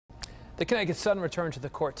The Connecticut Sun returned to the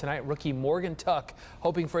court tonight. Rookie Morgan Tuck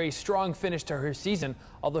hoping for a strong finish to her season,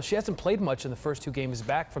 although she hasn't played much in the first 2 games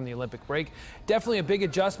back from the Olympic break. Definitely a big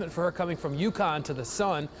adjustment for her coming from UConn to the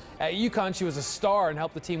Sun. At UConn, she was a star and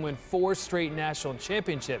helped the team win 4 straight national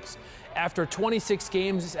championships. After 26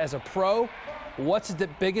 games as a pro, what's the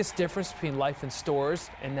biggest difference between life in Storrs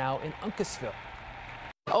and now in Uncasville?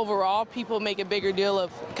 Overall, people make a bigger deal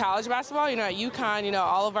of college basketball. At UConn,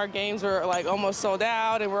 all of our games were like almost sold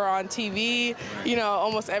out, and we're on TV,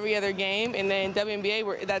 almost every other game. And then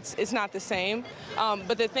WNBA, it's not the same.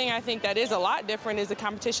 But the thing I think that is a lot different is the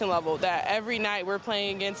competition level. That every night we're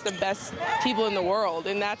playing against the best people in the world,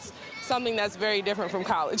 and that's something that's very different from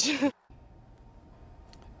college.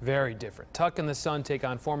 Very different. Tuck and the Sun take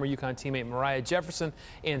on former UConn teammate Mariah Jefferson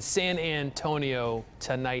in San Antonio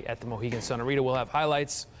tonight at the Mohegan Sun Arena. We'll have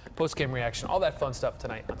highlights, post-game reaction, all that fun stuff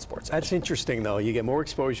tonight on Sports. That's interesting, though. You get more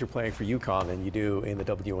exposure playing for UConn than you do in the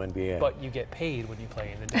WNBA. But you get paid when you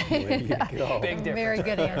play in the WNBA. There you go. Big difference. Very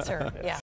good answer. Yeah.